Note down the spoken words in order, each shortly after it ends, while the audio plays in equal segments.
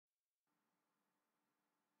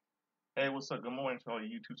Hey, what's up? Good morning to all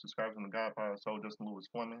you YouTube subscribers on the Godfather Soul, Justin Lewis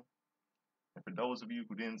Fleming. And for those of you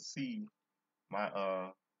who didn't see my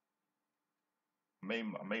I made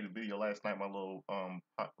a video last night, my little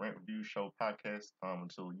rant review show podcast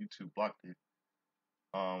until YouTube blocked it.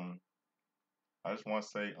 I just want to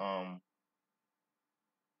say why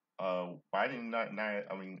didn't not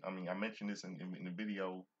I mentioned this in the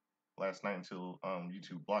video last night until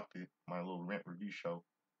YouTube blocked it. My little rant review show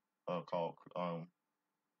called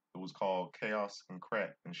it was called Chaos and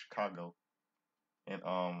Crack in Chicago. And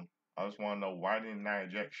I just want to know, why didn't Nia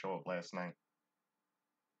Jax show up last night?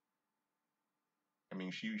 I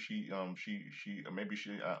mean, she maybe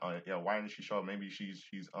she yeah. Why didn't she show up? Maybe she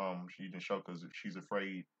didn't show because she's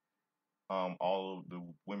afraid all of the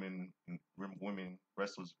women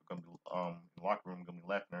wrestlers are gonna be in the locker room gonna be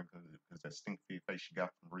laughing at her because that stink face she got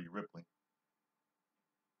from Rhea Ripley.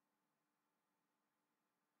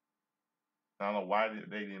 I don't know why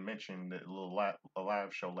they didn't mention that little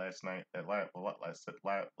live show last night. That live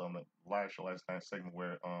show last night segment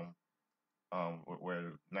where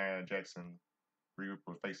Nia Jackson, Rhea Ripley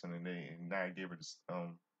were facing, and Nia gave her this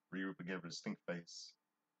Rhea Ripley gave her the stink face.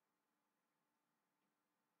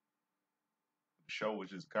 The show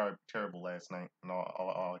was just terrible last night, and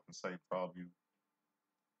all I can say for all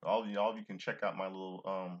of you can check out my little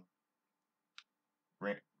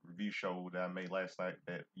rant review show that I made last night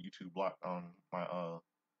that YouTube blocked on my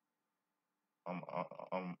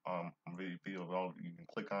video. All of you can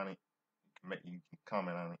click on it, you can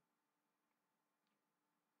comment on it.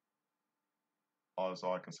 That's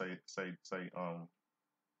all I can say to all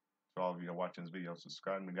of you that are watching this video.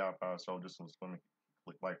 Subscribe to the Godfather Soul. Just let me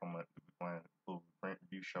click like on my little rant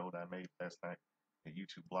review show that I made last night at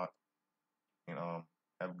YouTube block. And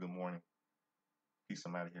have a good morning. Peace.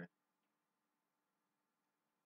 I'm out of here.